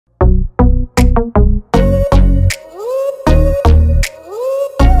Today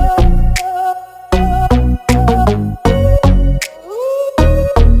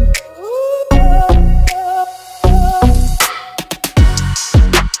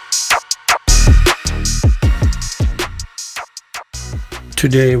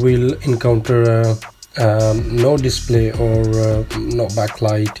we'll encounter a no display or no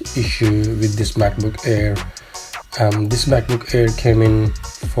backlight issue with this MacBook Air. This MacBook Air came in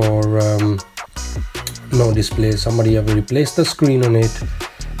for no display. Somebody have replaced the screen on it,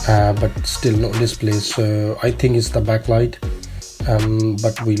 but still no display, so I think it's the backlight,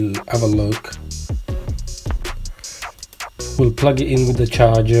 but we'll have a look. We'll plug it in with the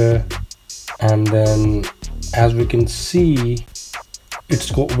charger, and then as we can see, it's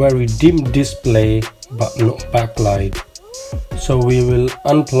got very dim display but no backlight. So we will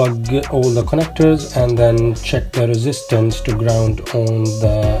unplug all the connectors and then check the resistance to ground on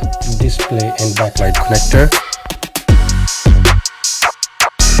the display and backlight connector.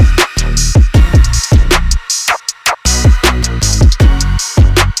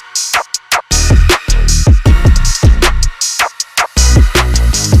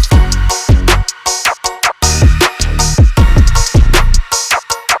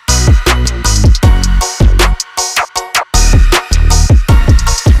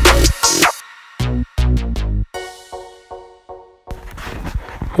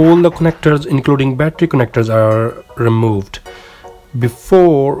 All the connectors, including battery connectors, are removed.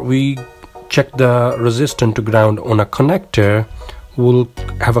 Before we check the resistance to ground on a connector, we'll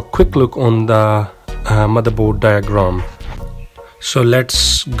have a quick look on the motherboard diagram. So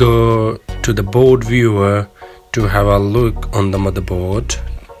let's go to the board viewer to have a look on the motherboard.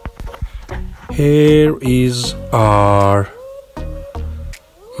 Here is our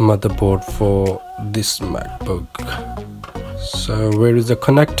motherboard for this MacBook. So where is the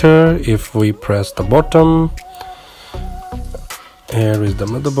connector? If we press the bottom, here is the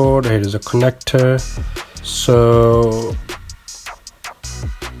motherboard, here is a connector. So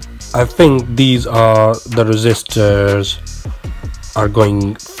I think these are the resistors are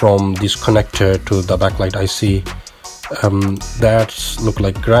going from this connector to the backlight IC. That look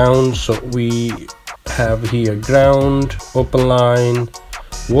like ground, so we have here ground, open line,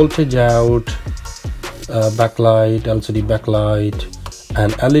 voltage out, backlight, LCD backlight,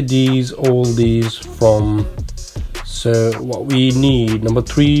 and LEDs, all these from. So what we need, number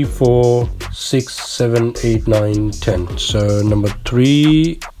 3, 4, 6, 7, 8, 9, 10. So number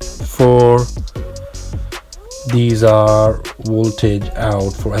 3, 4, these are voltage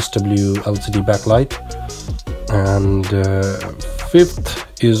out for SW LCD backlight, and 5th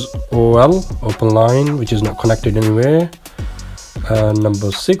is OL, open line, which is not connected anywhere.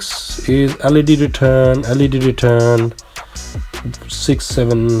 Number 6 is LED return, 6,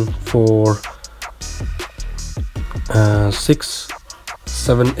 7, 4, 6,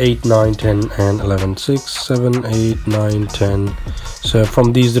 7, 8, 9, 10, and 11. 6, 7, 8, 9, 10. So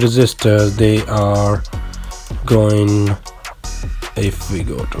from these resistors, they are going, if we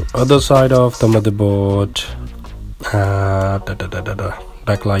go to other side of the motherboard,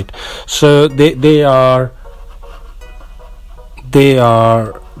 backlight. So they are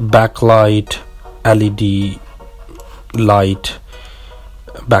backlight, LED light,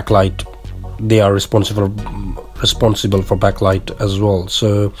 backlight. They are responsible for backlight as well.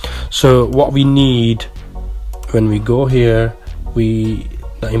 So what we need when we go here, the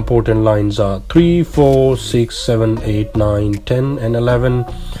important lines are 3, 4, 6, 7, 8, 9, 10, and 11.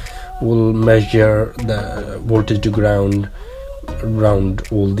 We'll measure the voltage to ground around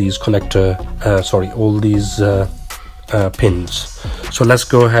all these all these pins. So let's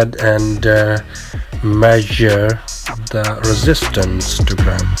go ahead and measure the resistance to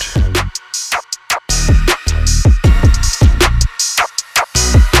ground.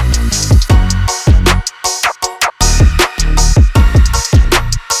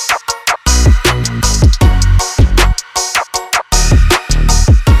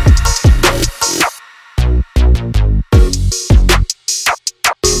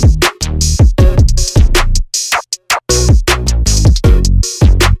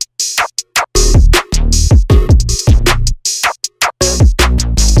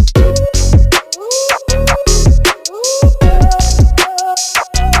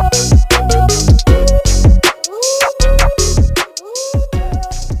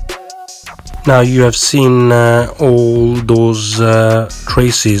 Now you have seen all those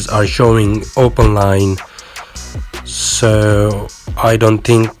traces are showing open line, so I don't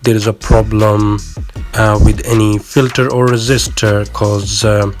think there is a problem with any filter or resistor, because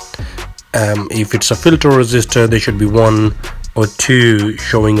if it's a filter or resistor, there should be one or two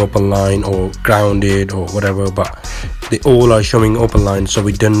showing open line or grounded or whatever, but they all are showing open line, so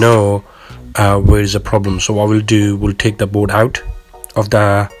we don't know where is the problem. So what we'll do, we'll take the board out of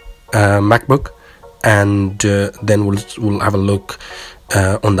the MacBook, and then we'll have a look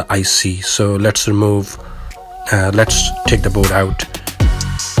on the IC. So let's take the board out.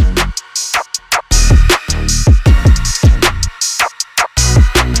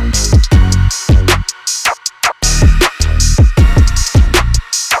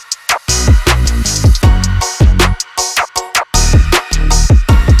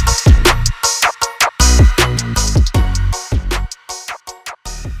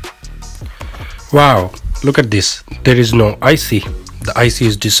 Wow, look at this, there is no IC. The IC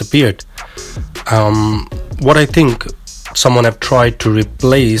is disappeared. What I think, someone have tried to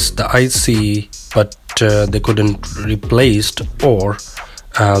replace the IC, but they couldn't replace, or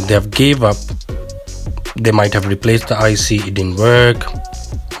they have gave up. They might have replaced the IC, it didn't work,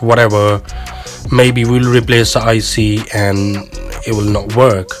 whatever. Maybe we'll replace the IC and it will not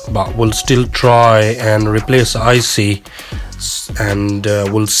work, but we'll still try and replace the IC, and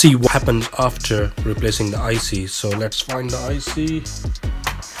we'll see what happens after replacing the IC. So let's find the IC.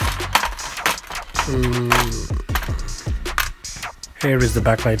 Here is the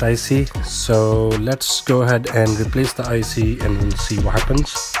backlight IC. So let's go ahead and replace the IC and we'll see what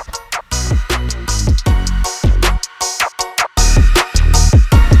happens.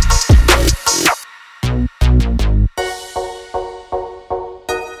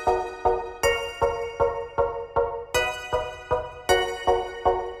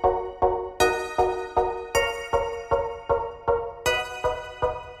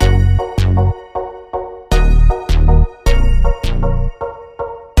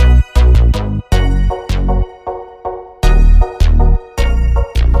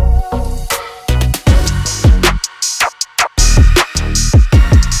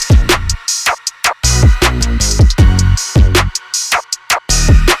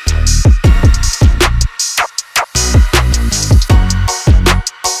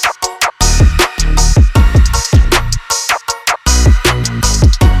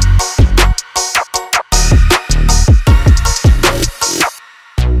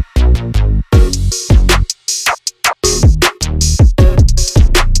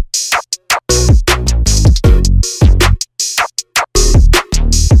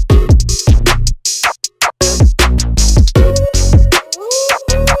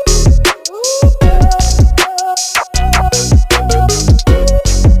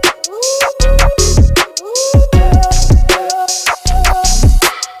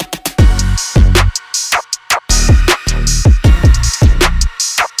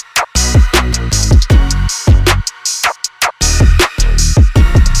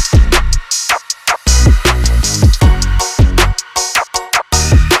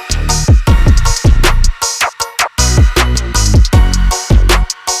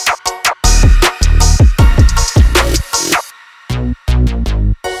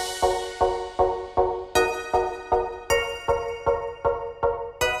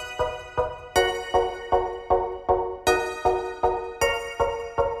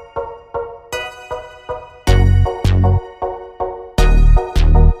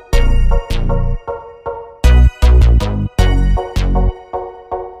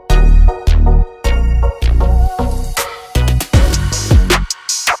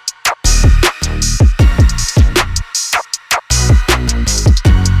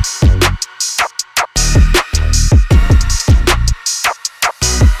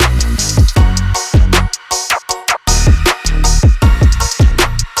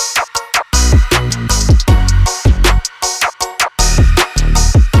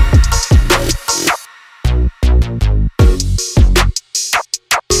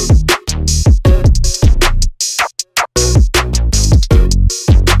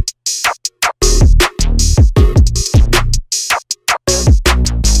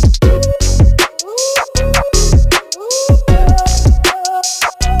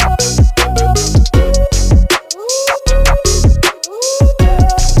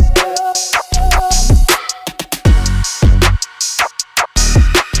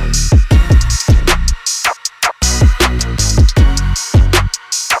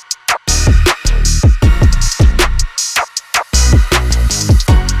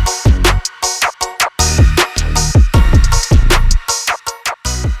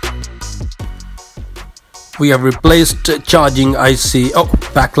 We have replaced charging IC,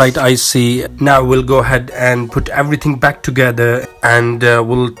 backlight IC. Now we'll go ahead and put everything back together and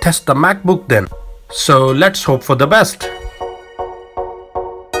we'll test the MacBook then. So let's hope for the best.